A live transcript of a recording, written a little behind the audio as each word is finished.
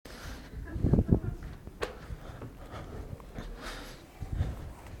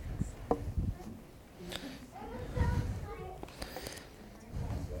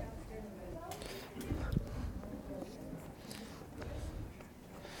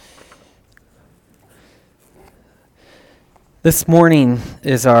This morning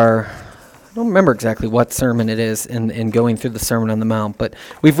is I don't remember exactly what sermon it is in going through the Sermon on the Mount, but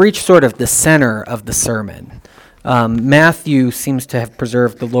we've reached sort of the center of the sermon. Matthew seems to have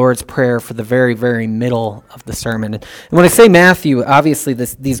preserved the Lord's Prayer for the very, very middle of the sermon. And when I say Matthew, obviously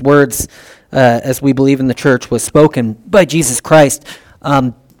these words, as we believe in the church, was spoken by Jesus Christ.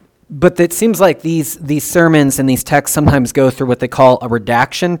 But it seems like these sermons and these texts sometimes go through what they call a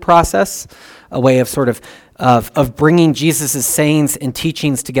redaction process, a way of sort of bringing Jesus' sayings and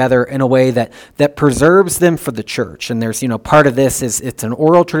teachings together in a way that preserves them for the church. And there's, part of this is it's an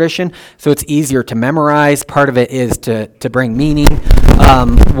oral tradition, so it's easier to memorize. Part of it is to bring meaning.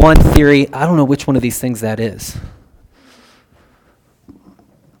 One theory, I don't know which one of these things that is.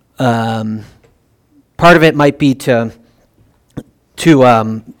 Part of it might be to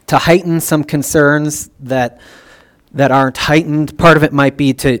heighten some concerns that aren't heightened. Part of it might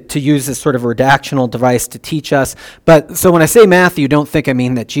be to use this sort of redactional device to teach us. But so when I say Matthew, don't think I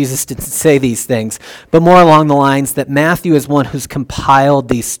mean that Jesus didn't say these things, but more along the lines that Matthew is one who's compiled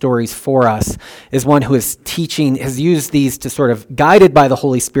these stories for us, is one who is teaching, has used these to sort of, guided by the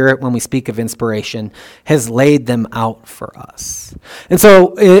Holy Spirit when we speak of inspiration, has laid them out for us. And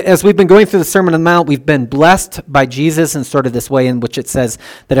so as we've been going through the Sermon on the Mount, we've been blessed by Jesus in sort of this way in which it says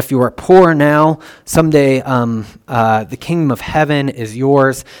that if you are poor now, someday the kingdom of heaven is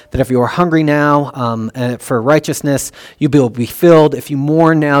yours, that if you are hungry now for righteousness, you will be filled. If you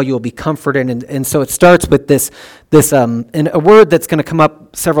mourn now, you will be comforted. And so it starts with this and a word that's going to come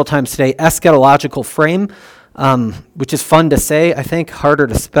up several times today, eschatological frame, which is fun to say, I think, harder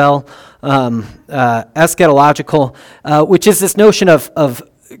to spell. Eschatological, which is this notion of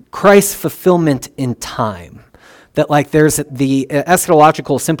Christ's fulfillment in time. That there's the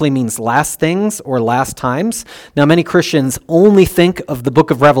eschatological simply means last things or last times. Now, many Christians only think of the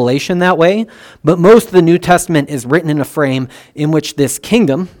book of Revelation that way, but most of the New Testament is written in a frame in which this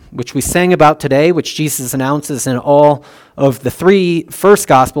kingdom, which we sang about today, which Jesus announces in all of the three first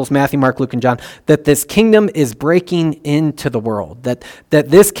Gospels, Matthew, Mark, Luke, and John, that this kingdom is breaking into the world, that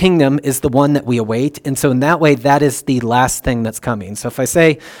this kingdom is the one that we await, and so in that way, that is the last thing that's coming. So if I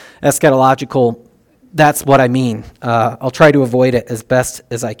say eschatological, that's what I mean. I'll try to avoid it as best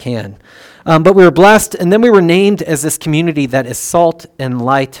as I can. But we were blessed, and then we were named as this community that is salt and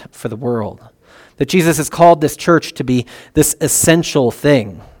light for the world. That Jesus has called this church to be this essential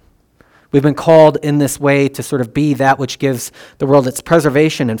thing. We've been called in this way to sort of be that which gives the world its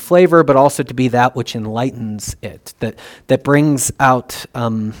preservation and flavor, but also to be that which enlightens it, that brings out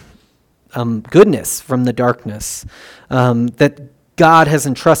goodness from the darkness, that God has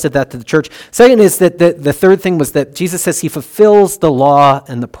entrusted that to the church. Second is that the third thing was that Jesus says he fulfills the law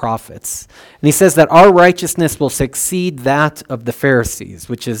and the prophets. And he says that our righteousness will succeed that of the Pharisees,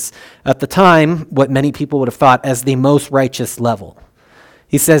 which is at the time what many people would have thought as the most righteous level.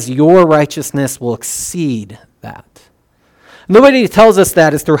 He says your righteousness will exceed that. And the way that he tells us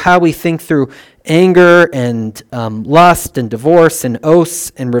that is through how we think through anger and lust and divorce and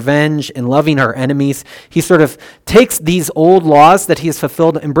oaths and revenge and loving our enemies. He sort of takes these old laws that he has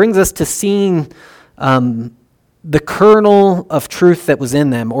fulfilled and brings us to seeing the kernel of truth that was in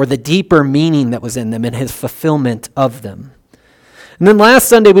them, or the deeper meaning that was in them and his fulfillment of them. And then last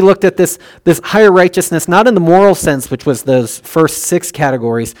Sunday we looked at this higher righteousness, not in the moral sense, which was those first 6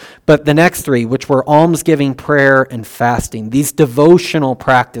 categories, but the next 3, which were almsgiving, prayer, and fasting. These devotional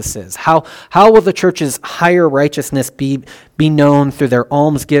practices. How will the church's higher righteousness be known through their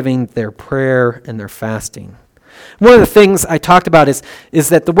almsgiving, their prayer, and their fasting? One of the things I talked about is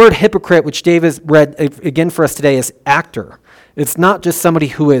that the word hypocrite, which Dave has read again for us today, is actor. It's not just somebody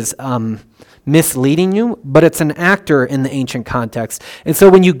who is misleading you, but it's an actor in the ancient context. And so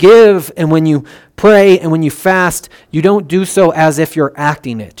when you give and when you pray and when you fast, you don't do so as if you're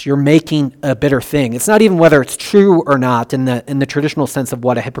acting it. You're making a bitter thing. It's not even whether it's true or not in the traditional sense of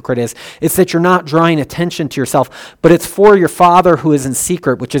what a hypocrite is. It's that you're not drawing attention to yourself, but it's for your Father who is in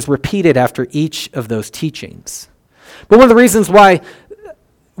secret, which is repeated after each of those teachings. But one of the reasons why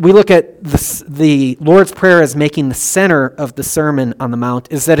we look at the Lord's Prayer as making the center of the Sermon on the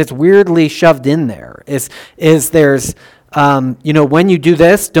Mount is that it's weirdly shoved in there. Is there's, when you do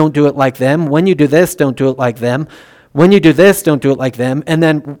this, don't do it like them. When you do this, don't do it like them. When you do this, don't do it like them. And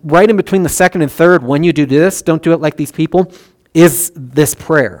then right in between the second and third, when you do this, don't do it like these people, is this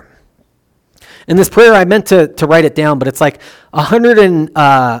prayer. And this prayer, I meant to write it down, but it's like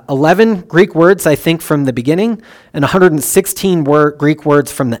 111 Greek words, I think, from the beginning, and 116 Greek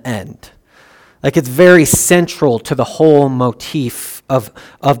words from the end. It's very central to the whole motif of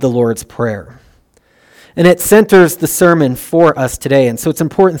the Lord's Prayer. And it centers the sermon for us today. And so it's an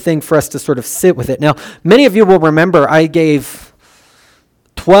important thing for us to sort of sit with it. Now, many of you will remember I gave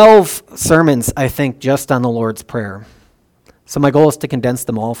 12 sermons, I think, just on the Lord's Prayer. So my goal is to condense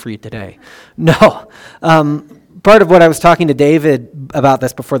them all for you today. No. Part of what I was talking to David about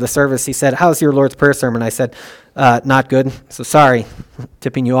this before the service, he said, how's your Lord's Prayer sermon? I said, not good. So sorry,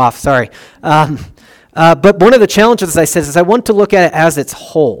 tipping you off, sorry. But one of the challenges, I said, is I want to look at it as its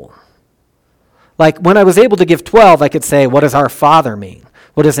whole. Like when I was able to give 12, I could say, what does our Father mean?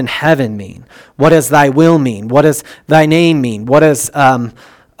 What does in heaven mean? What does thy will mean? What does thy name mean? What does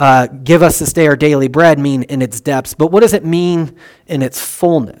give us this day our daily bread mean in its depths? But what does it mean in its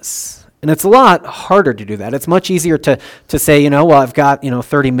fullness? And it's a lot harder to do that. It's much easier to say, well, I've got,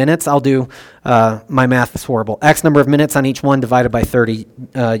 30 minutes. I'll do, my math is horrible. X number of minutes on each one divided by 30.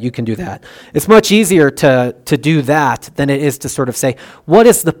 You can do that. It's much easier to do that than it is to sort of say, what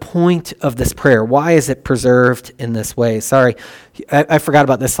is the point of this prayer? Why is it preserved in this way? Sorry, I forgot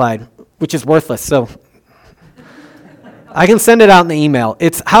about this slide, which is worthless. So I can send it out in the email.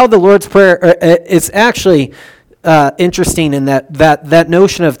 It's how the Lord's Prayer, it's actually interesting in that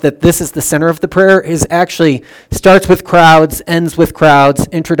notion of that this is the center of the prayer is actually starts with crowds, ends with crowds,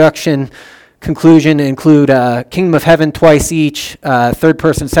 introduction, conclusion include kingdom of heaven twice each, third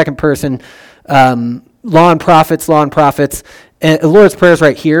person, second person, law and prophets, and the Lord's Prayer is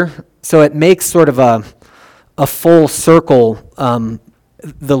right here, so it makes sort of a full circle,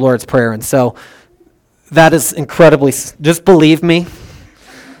 the Lord's Prayer, and so that is incredibly, just believe me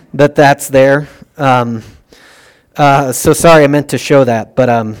that that's there. So sorry, I meant to show that,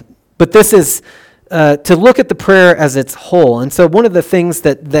 but this is to look at the prayer as its whole. And so one of the things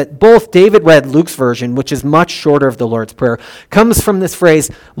that both David read Luke's version, which is much shorter of the Lord's Prayer, comes from this phrase,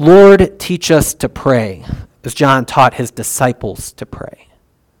 Lord, teach us to pray, as John taught his disciples to pray.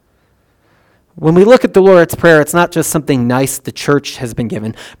 When we look at the Lord's Prayer, it's not just something nice the church has been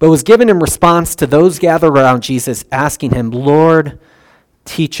given, but was given in response to those gathered around Jesus asking him, Lord,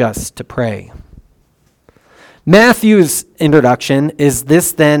 teach us to pray. Matthew's introduction is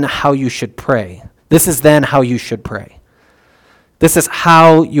this then how you should pray. This is then how you should pray. This is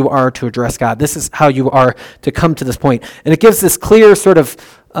how you are to address God. This is how you are to come to this point. And it gives this clear sort of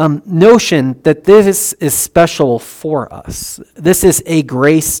notion that this is special for us. This is a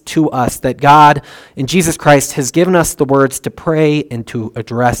grace to us that God in Jesus Christ has given us the words to pray and to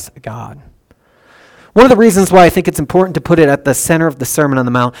address God. One of the reasons why I think it's important to put it at the center of the Sermon on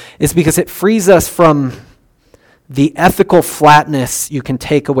the Mount is because it frees us from the ethical flatness you can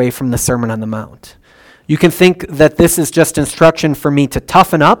take away from the Sermon on the Mount. You can think that this is just instruction for me to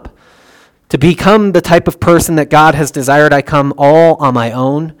toughen up, to become the type of person that God has desired I come all on my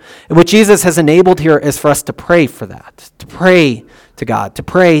own. And what Jesus has enabled here is for us to pray for that, to pray to God, to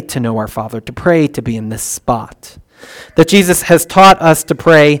pray to know our Father, to pray to be in this spot. That Jesus has taught us to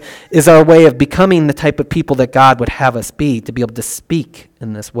pray is our way of becoming the type of people that God would have us be, to be able to speak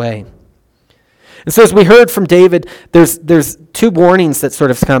in this way. And so as we heard from David, there's two warnings that sort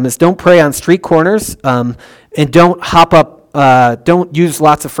of come, is don't pray on street corners, and don't hop up, don't use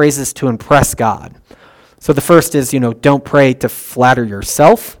lots of phrases to impress God. So the first is, don't pray to flatter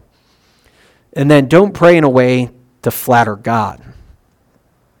yourself, and then don't pray in a way to flatter God.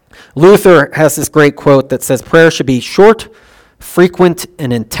 Luther has this great quote that says, prayer should be short, frequent,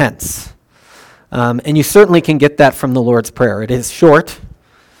 and intense. And you certainly can get that from the Lord's Prayer. It is short,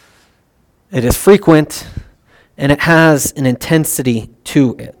 it is frequent, and it has an intensity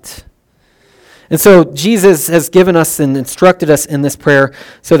to it. And so Jesus has given us and instructed us in this prayer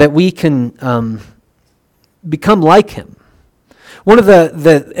so that we can become like him. One of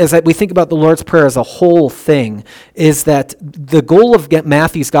as we think about the Lord's Prayer as a whole thing, is that the goal of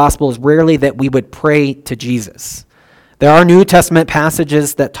Matthew's gospel is rarely that we would pray to Jesus. There are New Testament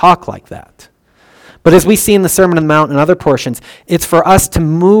passages that talk like that. But as we see in the Sermon on the Mount and other portions, it's for us to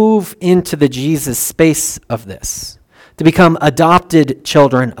move into the Jesus space of this, to become adopted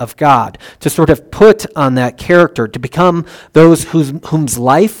children of God, to sort of put on that character, to become those whose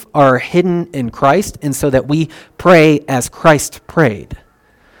life are hidden in Christ, and so that we pray as Christ prayed.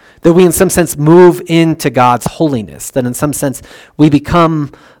 That we in some sense move into God's holiness, that in some sense we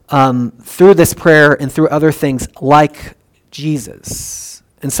become, through this prayer and through other things, like Jesus.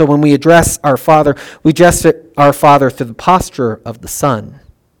 And so when we address our Father, we address our Father through the posture of the Son.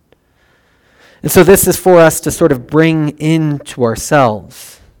 And so this is for us to sort of bring into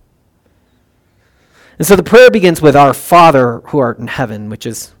ourselves. And so the prayer begins with our Father who art in heaven, which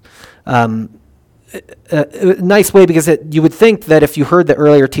is a nice way, because you would think that if you heard the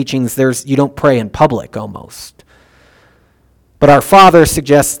earlier teachings, you don't pray in public almost. But our Father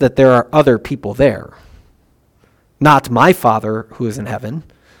suggests that there are other people there. not my Father who is in heaven,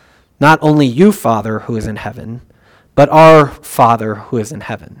 not only you, Father, who is in heaven, but our Father who is in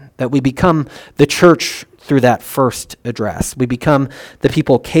heaven. That we become the church through that first address. We become the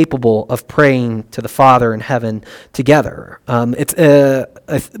people capable of praying to the Father in heaven together. One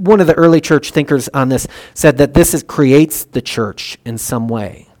of the early church thinkers on this said that creates the church in some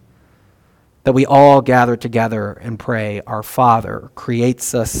way. That we all gather together and pray, our Father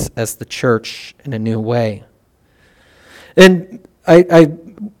creates us as the church in a new way. And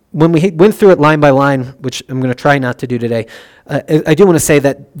when we went through it line by line, which I'm going to try not to do today, I do want to say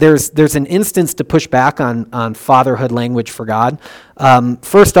that there's an instance to push back on fatherhood language for God.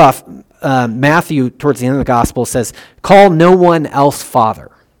 First off, Matthew, towards the end of the gospel, says, "Call no one else Father."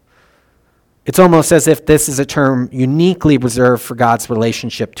 It's almost as if this is a term uniquely reserved for God's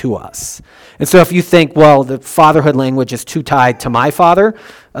relationship to us. And so if you think, well, the fatherhood language is too tied to my Father,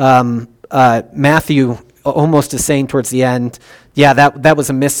 Matthew almost is saying towards the end, yeah, that was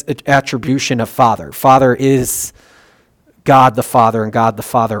a misattribution of Father. Father is God the Father and God the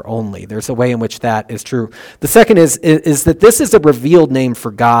Father only. There's a way in which that is true. The second is that this is a revealed name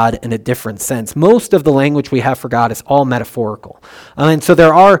for God in a different sense. Most of the language we have for God is all metaphorical. And so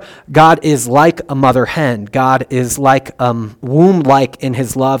God is like a mother hen. God is like womb-like in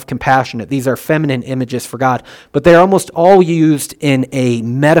his love, compassionate. These are feminine images for God, but they're almost all used in a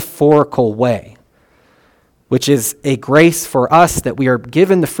metaphorical way, which is a grace for us that we are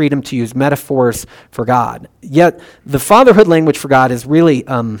given the freedom to use metaphors for God. Yet the fatherhood language for God is really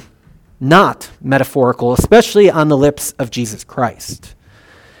not metaphorical, especially on the lips of Jesus Christ.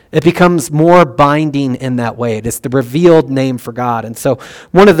 It becomes more binding in that way. It is the revealed name for God. And so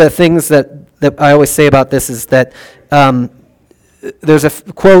one of the things that I always say about this is that there's a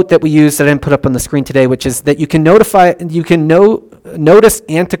quote that we use that I didn't put up on the screen today, which is that you can notice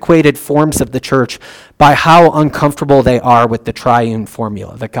antiquated forms of the church by how uncomfortable they are with the triune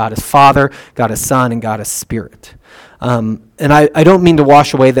formula, that God is Father, God is Son, and God is Spirit. And I don't mean to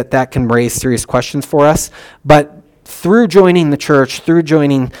wash away that can raise serious questions for us, but through joining the church, through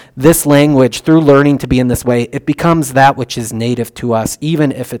joining this language, through learning to be in this way, it becomes that which is native to us,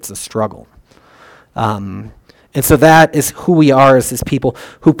 even if it's a struggle. And so that is who we are as his people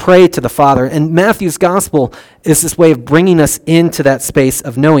who pray to the Father. And Matthew's gospel is this way of bringing us into that space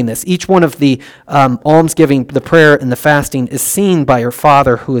of knowing this. Each one of the almsgiving, the prayer, and the fasting is seen by your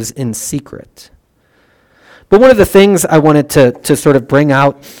Father who is in secret. But one of the things I wanted to sort of bring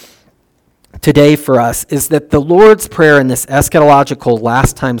out today for us is that the Lord's Prayer in this eschatological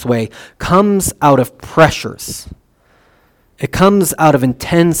last times way comes out of pressures. It comes out of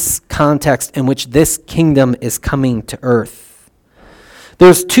intense context in which this kingdom is coming to earth.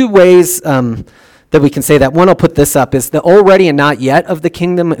 There's two ways that we can say that. One, I'll put this up, is the already and not yet of the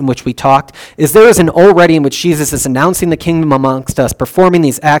kingdom in which we talked. There is an already in which Jesus is announcing the kingdom amongst us, performing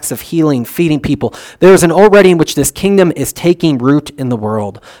these acts of healing, feeding people. There is an already in which this kingdom is taking root in the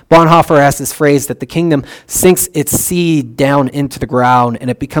world. Bonhoeffer has this phrase that the kingdom sinks its seed down into the ground and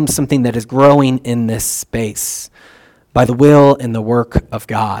it becomes something that is growing in this space by the will and the work of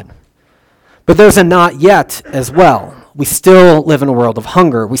God. But there's a not yet as well. We still live in a world of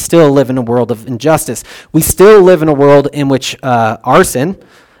hunger. We still live in a world of injustice. We still live in a world in which our sin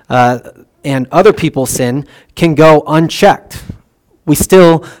and other people's sin can go unchecked. We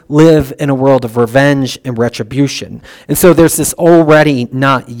still live in a world of revenge and retribution. And so there's this already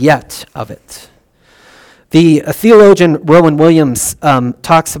not yet of it. The theologian Rowan Williams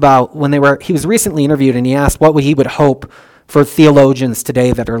talks about he was recently interviewed and he asked what he would hope for theologians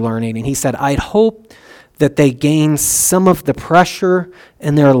today that are learning. And he said, I'd hope that they gain some of the pressure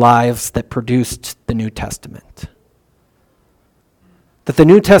in their lives that produced the New Testament. That the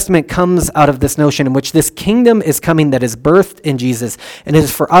New Testament comes out of this notion in which this kingdom is coming that is birthed in Jesus, and it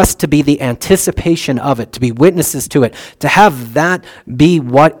is for us to be the anticipation of it, to be witnesses to it, to have that be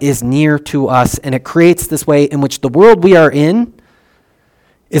what is near to us. And it creates this way in which the world we are in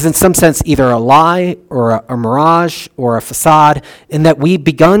is in some sense either a lie or a mirage or a facade, in that we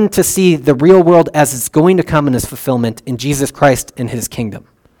begun to see the real world as it's going to come in its fulfillment in Jesus Christ and his kingdom.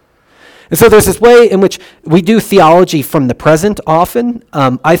 And so there's this way in which we do theology from the present often.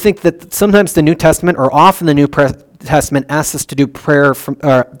 I think that sometimes the New Testament, or often the New Testament, asks us to do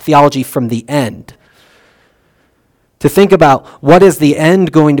theology from the end. To think about what is the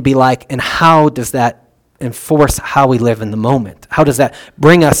end going to be like and how does that enforce how we live in the moment? How does that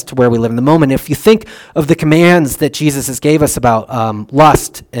bring us to where we live in the moment? If you think of the commands that Jesus has gave us about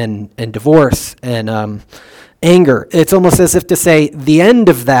lust and divorce and anger, it's almost as if to say the end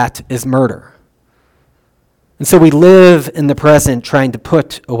of that is murder. And so we live in the present trying to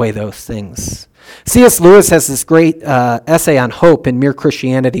put away those things. C.S. Lewis has this great essay on hope in Mere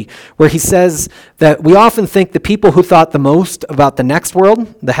Christianity, where he says that we often think the people who thought the most about the next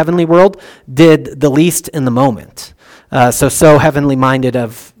world, the heavenly world, did the least in the moment. So heavenly minded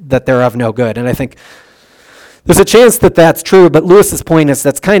that they're of no good. And I think there's a chance that that's true, but Lewis's point is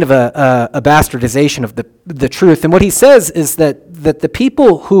that's kind of a bastardization of the truth. And what he says is that the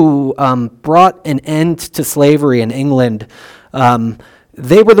people who brought an end to slavery in England,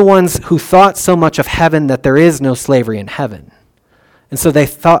 they were the ones who thought so much of heaven that there is no slavery in heaven. And so they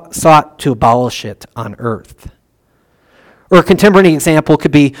sought to abolish it on earth. Or a contemporary example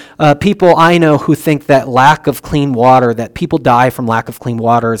could be people I know who think that lack of clean water, that people die from lack of clean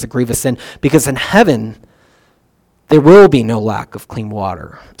water is a grievous sin, because in heaven, there will be no lack of clean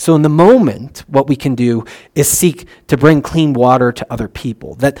water. So in the moment, what we can do is seek to bring clean water to other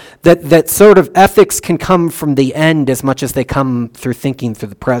people. That sort of ethics can come from the end as much as they come through thinking through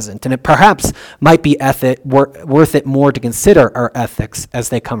the present. And it perhaps might be worth it more to consider our ethics as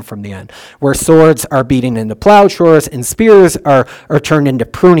they come from the end, where swords are beaten into plowshares and spears are turned into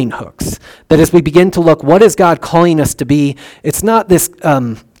pruning hooks. That as we begin to look, what is God calling us to be? It's not this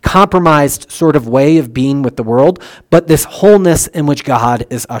compromised sort of way of being with the world, but this wholeness in which God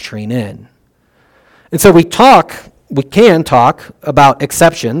is ushering in. And so we can talk about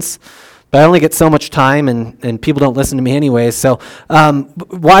exceptions, but I only get so much time and people don't listen to me anyways. So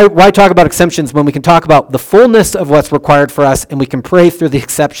why talk about exceptions when we can talk about the fullness of what's required for us and we can pray through the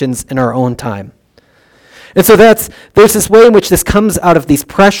exceptions in our own time? And so there's this way in which this comes out of these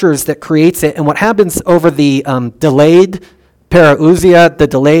pressures that creates it. And what happens over the delayed parousia, the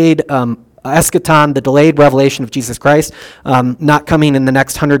delayed eschaton, the delayed revelation of Jesus Christ, not coming in the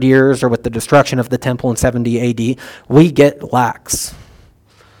next 100 years or with the destruction of the temple in 70 AD, we get lax.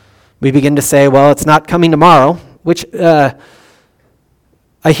 We begin to say, well, it's not coming tomorrow, which I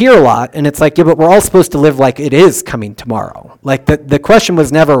hear a lot, and it's like, yeah, but we're all supposed to live like it is coming tomorrow. Like the question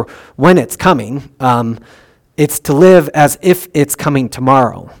was never when it's coming. It's to live as if it's coming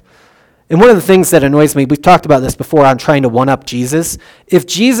tomorrow. And one of the things that annoys me, we've talked about this before on trying to one-up Jesus. If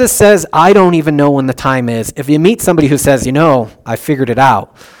Jesus says, I don't even know when the time is, if you meet somebody who says, I figured it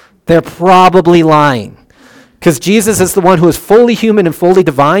out, they're probably lying. Because Jesus is the one who is fully human and fully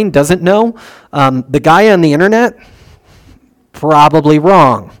divine, doesn't know. The guy on the internet, probably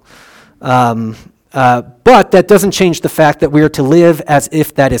wrong. But that doesn't change the fact that we are to live as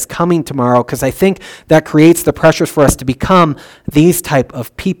if that is coming tomorrow, because I think that creates the pressures for us to become these type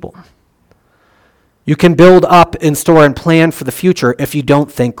of people. You can build up and store and plan for the future if you don't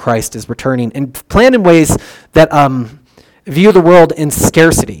think Christ is returning, and plan in ways that view the world in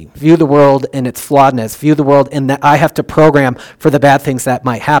scarcity, view the world in its flawedness, view the world in that I have to program for the bad things that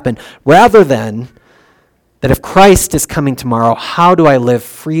might happen, rather than that if Christ is coming tomorrow, how do I live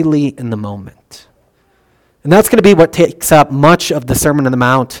freely in the moment? And that's going to be what takes up much of the Sermon on the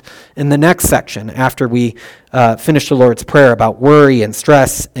Mount in the next section after we finish the Lord's Prayer about worry and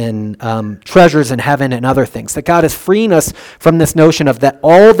stress and treasures in heaven and other things. That God is freeing us from this notion of that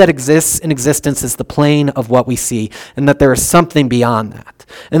all that exists in existence is the plane of what we see, and that there is something beyond that.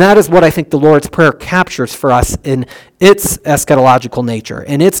 And that is what I think the Lord's Prayer captures for us in its eschatological nature,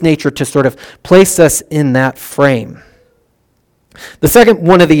 in its nature to sort of place us in that frame. The second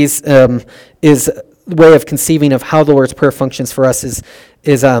one of these is way of conceiving of how the Lord's Prayer functions for us is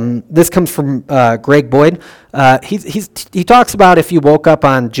this comes from Greg Boyd. He talks about if you woke up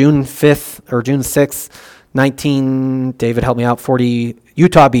on June 5th or June 6th, David help me out, 40,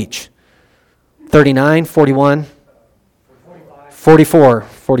 Utah Beach, 39, 41, 44,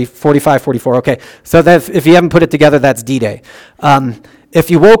 45, 44. Okay, so that if you haven't put it together, that's D-Day. If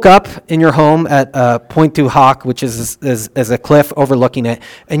you woke up in your home at Point du Hoc, which is a cliff overlooking it,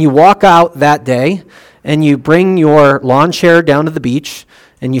 and you walk out that day, and you bring your lawn chair down to the beach,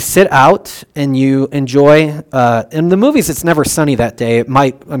 and you sit out, and you enjoy, in the movies it's never sunny that day,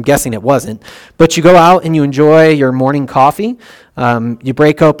 I'm guessing it wasn't, but you go out and you enjoy your morning coffee, you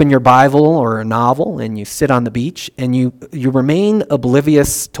break open your Bible or a novel, and you sit on the beach, and you remain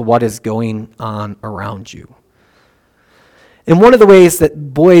oblivious to what is going on around you. And one of the ways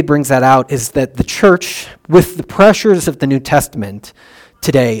that Boyd brings that out is that the church, with the pressures of the New Testament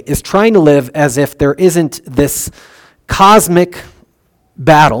today, is trying to live as if there isn't this cosmic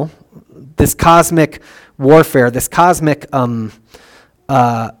battle, this cosmic warfare, this cosmic way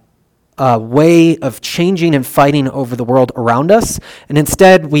of changing and fighting over the world around us. And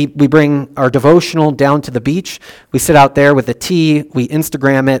instead, we bring our devotional down to the beach. We sit out there with a tea. We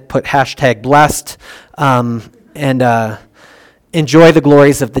Instagram it, put #blessed, and enjoy the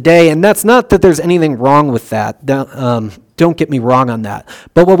glories of the day. And that's not that there's anything wrong with that. Don't Don't get me wrong on that.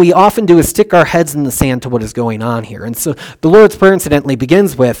 But what we often do is stick our heads in the sand to what is going on here. And so the Lord's Prayer, incidentally,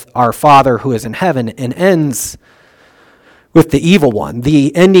 begins with our Father who is in heaven and ends with the evil one.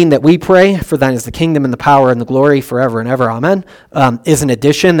 The ending that we pray, for thine is the kingdom and the power and the glory forever and ever, amen, is an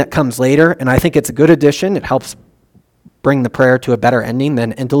addition that comes later, and I think it's a good addition. It helps bring the prayer to a better ending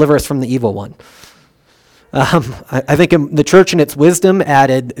and deliver us from the evil one. I think the church in its wisdom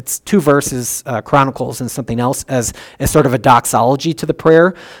added, it's 2 verses, Chronicles and something else, as sort of a doxology to the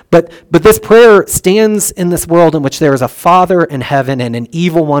prayer. But this prayer stands in this world in which there is a Father in heaven and an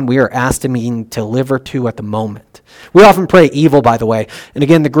evil one we are asked to deliver to at the moment. We often pray evil, by the way. And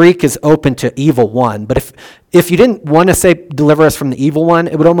again, the Greek is open to evil one. But if you didn't want to say deliver us from the evil one,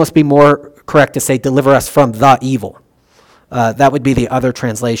 it would almost be more correct to say deliver us from the evil. That would be the other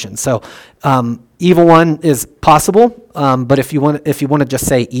translation. So evil one is possible, but if you want to just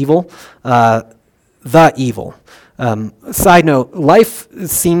say evil, the evil. Side note, life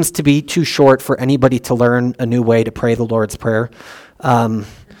seems to be too short for anybody to learn a new way to pray the Lord's Prayer.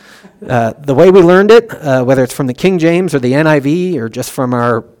 The way we learned it, whether it's from the King James or the NIV or just from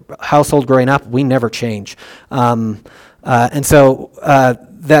our household growing up, we never change. And so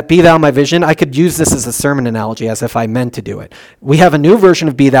that Be Thou My Vision, I could use this as a sermon analogy as if I meant to do it. We have a new version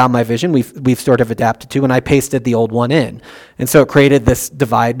of Be Thou My Vision we've sort of adapted to, and I pasted the old one in. And so it created this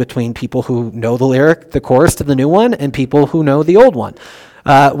divide between people who know the lyric, the chorus to the new one, and people who know the old one.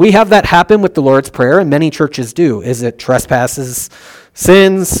 We have that happen with the Lord's Prayer, and many churches do. Is it trespasses,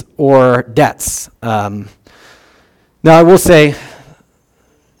 sins, or debts? Now I will say,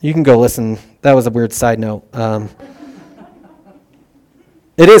 you can go listen. That was a weird side note.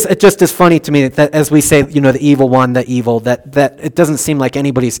 It just is funny to me that as we say, the evil one, the evil, that it doesn't seem like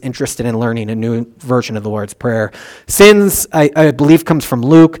anybody's interested in learning a new version of the Lord's Prayer. Sins, I believe, comes from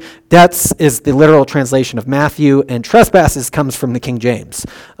Luke. Debts is the literal translation of Matthew, and trespasses comes from the King James.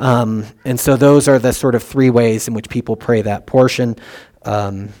 And so those are the sort of 3 ways in which people pray that portion,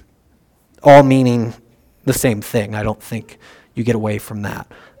 all meaning the same thing. I don't think you get away from that.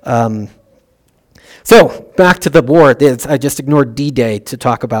 So back to the war. I just ignored D-Day to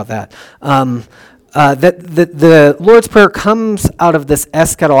talk about that. That the Lord's Prayer comes out of this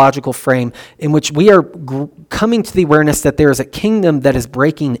eschatological frame in which we are coming to the awareness that there is a kingdom that is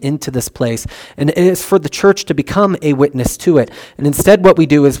breaking into this place, and it is for the church to become a witness to it. And instead what we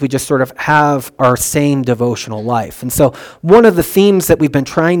do is we just sort of have our same devotional life. And so one of the themes that we've been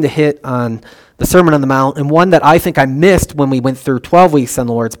trying to hit on the Sermon on the Mount, and one that I think I missed when we went through 12 weeks on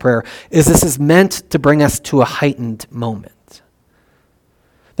the Lord's Prayer, is this is meant to bring us to a heightened moment.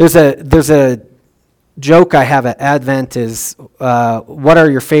 There's a joke I have at Advent is, what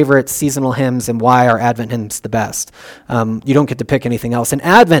are your favorite seasonal hymns and why are Advent hymns the best? You don't get to pick anything else. And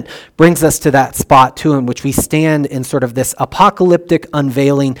Advent brings us to that spot too in which we stand in sort of this apocalyptic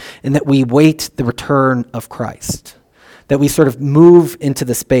unveiling in that we wait the return of Christ. That we sort of move into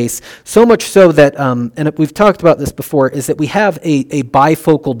the space, so much so that, and we've talked about this before, is that we have a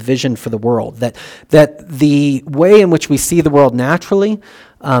bifocal vision for the world, that the way in which we see the world naturally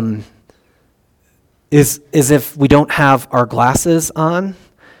is if we don't have our glasses on,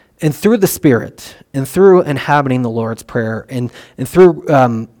 and through the Spirit, and through inhabiting the Lord's Prayer, and through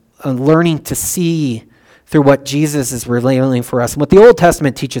learning to see through what Jesus is revealing for us, and what the Old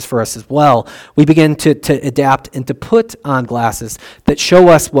Testament teaches for us as well, we begin to adapt and to put on glasses that show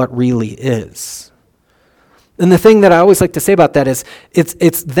us what really is. And the thing that I always like to say about that is,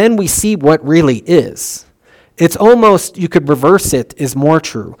 it's then we see what really is. It's almost, you could reverse it, is more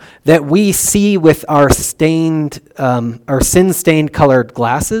true, that we see with our sin-stained colored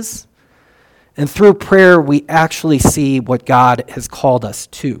glasses, and through prayer we actually see what God has called us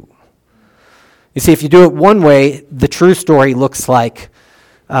to. You see, if you do it one way, the true story looks like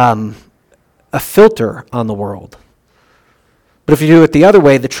a filter on the world. But if you do it the other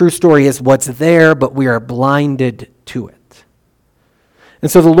way, the true story is what's there, but we are blinded to it. And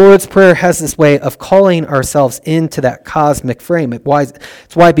so the Lord's Prayer has this way of calling ourselves into that cosmic frame. It's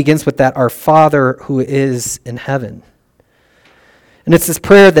why it begins with that, our Father who is in heaven. And it's this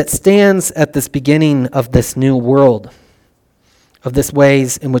prayer that stands at this beginning of this new world, of this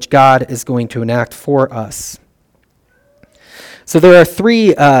ways in which God is going to enact for us. So there are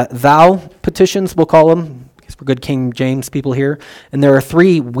 3 thou petitions, we'll call them, because we're good King James people here, and there are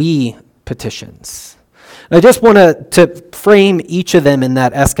 3 we petitions. And I just want to frame each of them in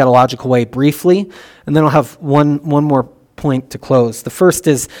that eschatological way briefly, and then I'll have one more point to close. The first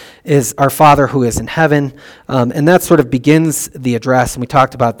is our Father who is in heaven, and that sort of begins the address, and we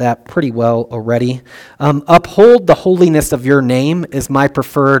talked about that pretty well already. Uphold the holiness of your name is my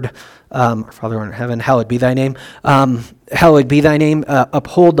preferred. Our Father who art in heaven, hallowed be thy name. Hallowed be thy name.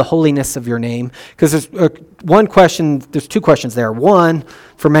 Uphold the holiness of your name. Because there's one question, there's two questions there. One,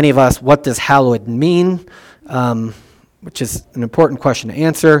 for many of us, what does hallowed mean? Which is an important question to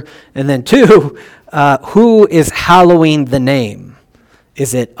answer. And then two, who is hallowing the name?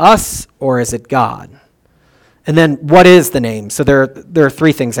 Is it us or is it God? And then what is the name? So there are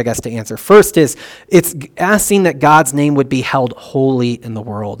three things, I guess, to answer. First is it's asking that God's name would be held holy in the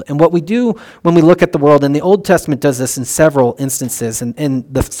world. And what we do when we look at the world, and the Old Testament does this in several instances, and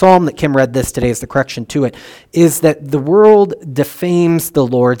the psalm that Kim read this today is the correction to it, is that the world defames the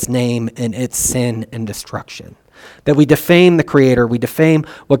Lord's name in its sin and destruction. That we defame the Creator, we defame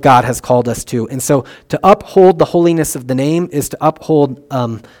what God has called us to. And so to uphold the holiness of the name is to uphold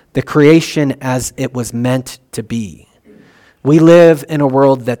the creation as it was meant to be. We live in a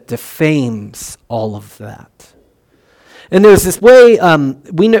world that defames all of that. And there's this way,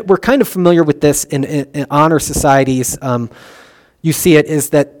 we're kind of familiar with this in honor societies. You see it is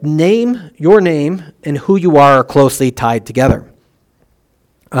that your name, and who you are closely tied together.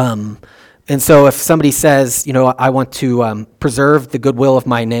 And so if somebody says, I want to preserve the goodwill of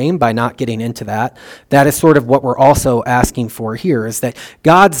my name by not getting into that, that is sort of what we're also asking for here, is that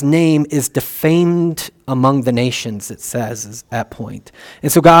God's name is defamed among the nations, it says, is at point.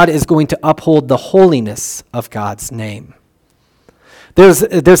 And so God is going to uphold the holiness of God's name. There's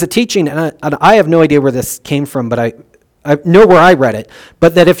a teaching, and I have no idea where this came from, but I know where I read it,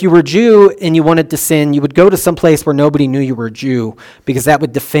 but that if you were a Jew and you wanted to sin, you would go to some place where nobody knew you were a Jew, because that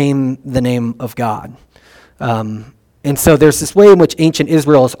would defame the name of God. And so there's this way in which ancient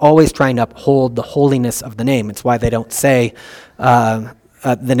Israel is always trying to uphold the holiness of the name. It's why they don't say the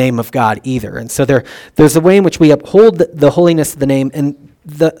name of God either. And so there's a way in which we uphold the holiness of the name, and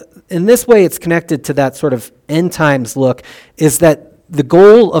in this way it's connected to that sort of end times look, is that the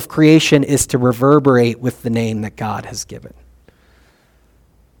goal of creation is to reverberate with the name that God has given.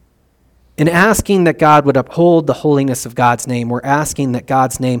 In asking that God would uphold the holiness of God's name, we're asking that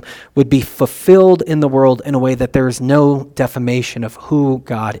God's name would be fulfilled in the world in a way that there is no defamation of who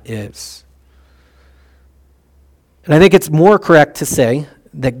God is. And I think it's more correct to say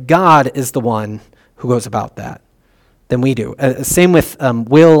that God is the one who goes about that than we do. Same with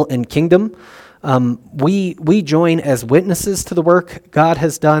will and kingdom. We join as witnesses to the work God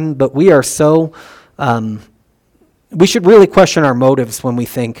has done, but we are we should really question our motives when we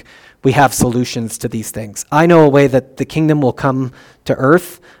think we have solutions to these things. I know a way that the kingdom will come to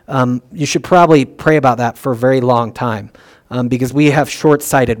earth. You should probably pray about that for a very long time, because we have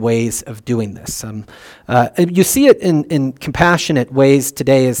short-sighted ways of doing this. You see it in compassionate ways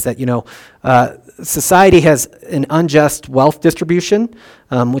today, is that, society has an unjust wealth distribution,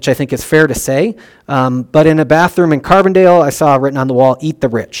 which I think is fair to say. But in a bathroom in Carbondale, I saw written on the wall, "Eat the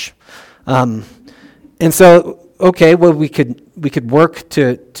rich." And so, okay, well, we could work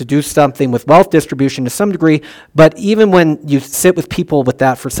to do something with wealth distribution to some degree, but even when you sit with people with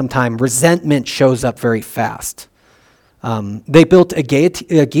that for some time, resentment shows up very fast. They built a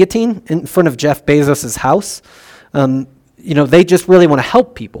guillotine in front of Jeff Bezos' house. They just really want to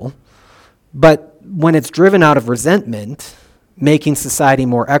help people. But when it's driven out of resentment, making society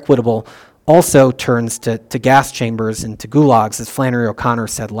more equitable also turns to gas chambers and to gulags, as Flannery O'Connor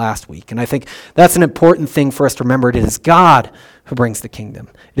said last week. And I think that's an important thing for us to remember. It is God who brings the kingdom.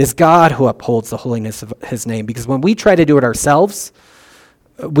 It is God who upholds the holiness of his name. Because when we try to do it ourselves,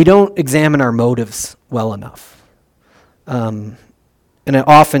 we don't examine our motives well enough. And it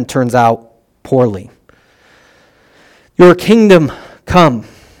often turns out poorly. Your kingdom come.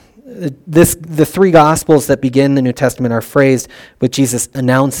 The three Gospels that begin the New Testament are phrased with Jesus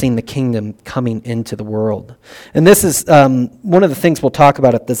announcing the kingdom coming into the world. And this is one of the things we'll talk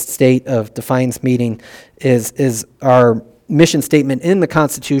about at the State of Defiance meeting is our mission statement in the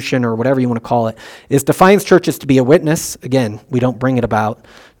Constitution, or whatever you want to call it, is Defiance Church is to be a witness, again, we don't bring it about,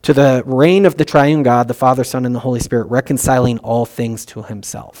 to the reign of the triune God, the Father, Son, and the Holy Spirit, reconciling all things to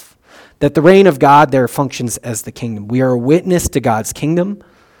himself. That the reign of God there functions as the kingdom. We are a witness to God's kingdom,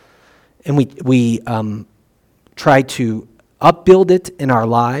 and we try to upbuild it in our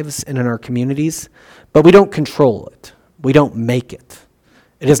lives and in our communities, but we don't control it. We don't make it.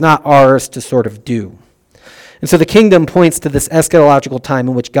 It is not ours to sort of do. And so the kingdom points to this eschatological time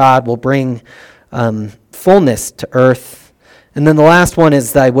in which God will bring fullness to earth. And then the last one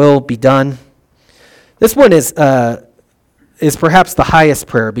is, thy will be done. This one is perhaps the highest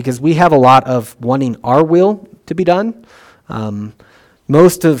prayer, because we have a lot of wanting our will to be done.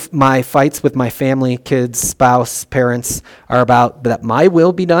 Most of my fights with my family, kids, spouse, parents, are about that my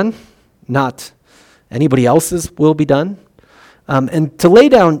will be done, not anybody else's will be done. And to lay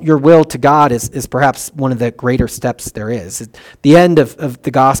down your will to God is perhaps one of the greater steps there is. At the end of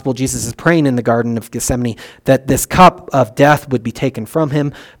the gospel, Jesus is praying in the Garden of Gethsemane that this cup of death would be taken from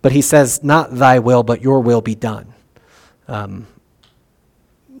him, but he says, not thy will, but your will be done.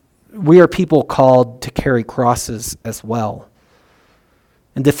 We are people called to carry crosses as well.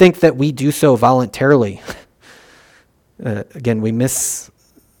 And to think that we do so voluntarily, again, we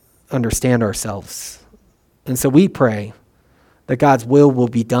misunderstand ourselves. And so we pray that God's will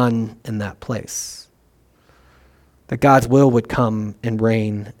be done in that place. That God's will would come and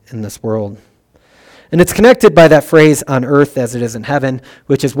reign in this world. And it's connected by that phrase, on earth as it is in heaven,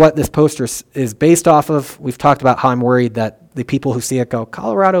 which is what this poster is based off of. We've talked about how I'm worried that the people who see it go,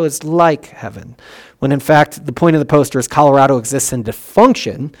 Colorado is like heaven. When in fact, the point of the poster is Colorado exists in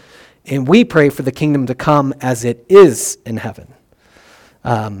dysfunction, and we pray for the kingdom to come as it is in heaven.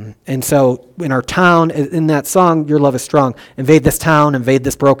 And so in our town, in that song, Your Love is Strong, invade this town, invade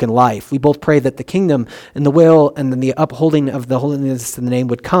this broken life. We both pray that the kingdom and the will and then the upholding of the holiness of the name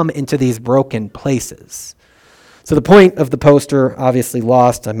would come into these broken places. So the point of the poster, obviously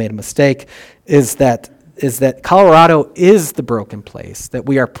lost, I made a mistake, is that Colorado is the broken place that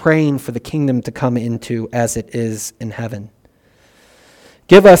we are praying for the kingdom to come into as it is in heaven.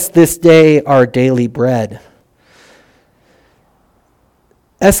 Give us this day our daily bread.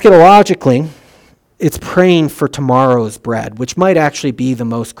 Eschatologically, it's praying for tomorrow's bread, which might actually be the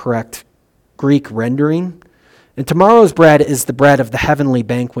most correct Greek rendering. And tomorrow's bread is the bread of the heavenly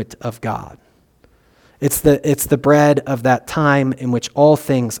banquet of God. It's the bread of that time in which all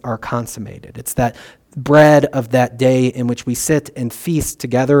things are consummated. It's that bread of that day in which we sit and feast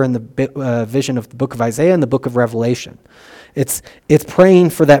together in the vision of the book of Isaiah and the book of Revelation. It's praying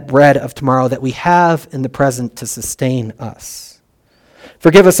for that bread of tomorrow that we have in the present to sustain us.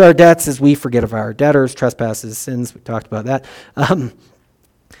 Forgive us our debts as we forgive of our debtors, trespasses, sins, we talked about that.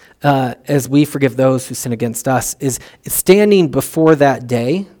 As we forgive those who sin against us, is standing before that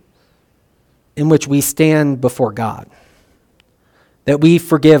day in which we stand before God. That we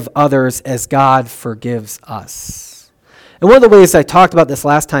forgive others as God forgives us. And one of the ways I talked about this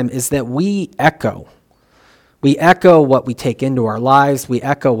last time is that we echo. We echo what we take into our lives. We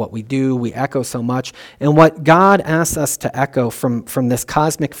echo what we do. We echo so much. And what God asks us to echo from this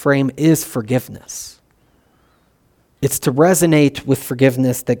cosmic frame is forgiveness. It's to resonate with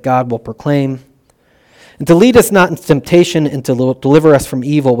forgiveness that God will proclaim. And to lead us not into temptation and to deliver us from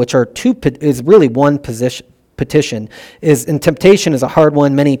evil, which is really one petition. And temptation is a hard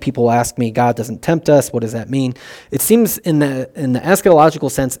one. Many people ask me, God doesn't tempt us. What does that mean? It seems in the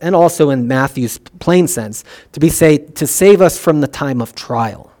eschatological sense and also in Matthew's plain sense to save us from the time of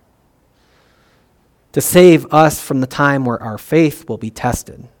trial. To save us from the time where our faith will be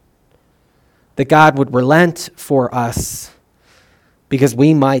tested. That God would relent for us because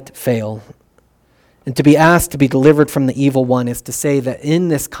we might fail. And to be asked to be delivered from the evil one is to say that in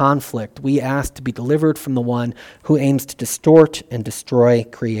this conflict, we ask to be delivered from the one who aims to distort and destroy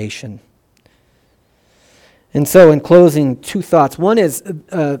creation. And so in closing, two thoughts. One is,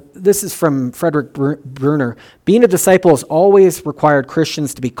 this is from Frederick Bruner, being a disciple has always required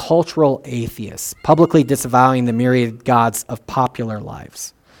Christians to be cultural atheists, publicly disavowing the myriad gods of popular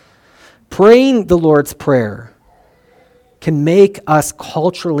lives. Praying the Lord's Prayer can make us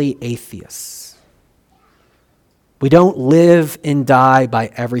culturally atheists. We don't live and die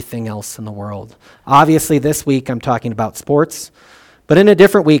by everything else in the world. Obviously, this week I'm talking about sports, but in a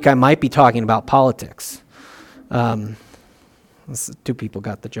different week I might be talking about politics. Two people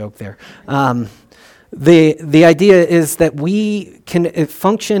got the joke there. The idea is that we can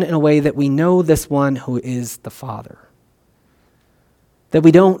function in a way that we know this one who is the Father. That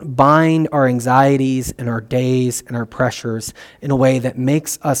we don't bind our anxieties and our days and our pressures in a way that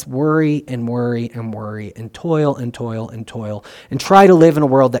makes us worry and worry and worry and toil and toil and toil and try to live in a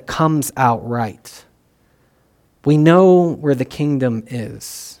world that comes out right. We know where the kingdom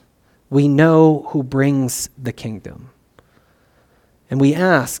is. We know who brings the kingdom. And we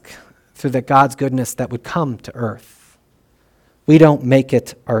ask through that God's goodness that would come to earth. We don't make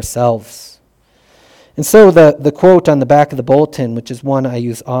it ourselves. And so the quote on the back of the bulletin, which is one I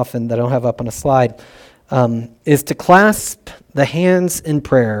use often that I don't have up on a slide, is to clasp the hands in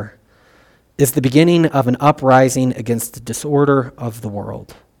prayer is the beginning of an uprising against the disorder of the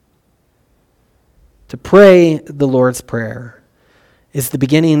world. To pray the Lord's Prayer is the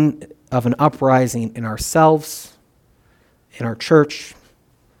beginning of an uprising in ourselves, in our church,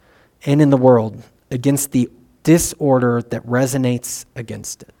 and in the world against the disorder that resonates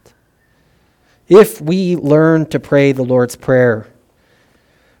against it. If we learn to pray the Lord's Prayer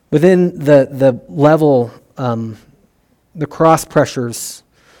within the level, the cross pressures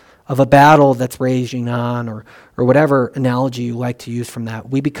of a battle that's raging on, or whatever analogy you like to use from that,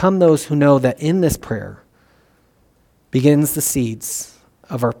 we become those who know that in this prayer begins the seeds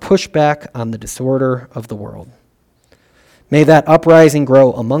of our pushback on the disorder of the world. May that uprising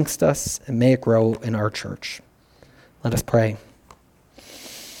grow amongst us, and may it grow in our church. Let us pray.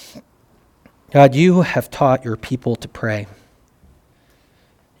 God, you have taught your people to pray.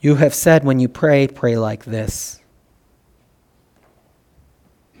 You have said when you pray, pray like this.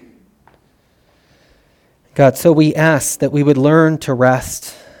 God, so we ask that we would learn to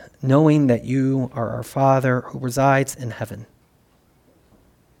rest, knowing that you are our Father who resides in heaven,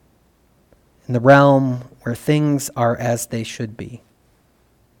 in the realm where things are as they should be.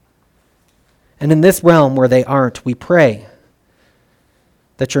 And in this realm where they aren't, we pray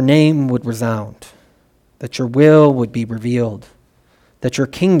that your name would resound, that your will would be revealed, that your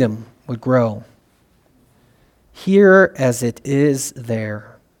kingdom would grow, here as it is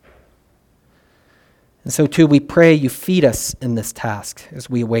there. And so too we pray you feed us in this task as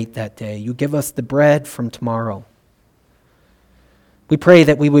we await that day. You give us the bread from tomorrow. We pray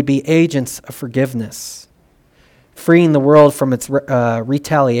that we would be agents of forgiveness, freeing the world from its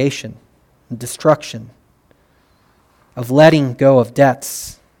retaliation and destruction, of letting go of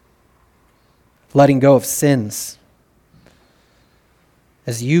debts, letting go of sins,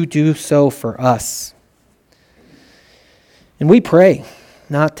 as you do so for us. And we pray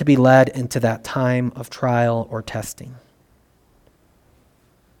not to be led into that time of trial or testing,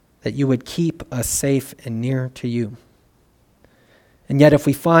 that you would keep us safe and near to you. And yet if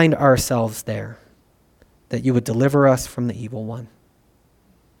we find ourselves there, that you would deliver us from the evil one.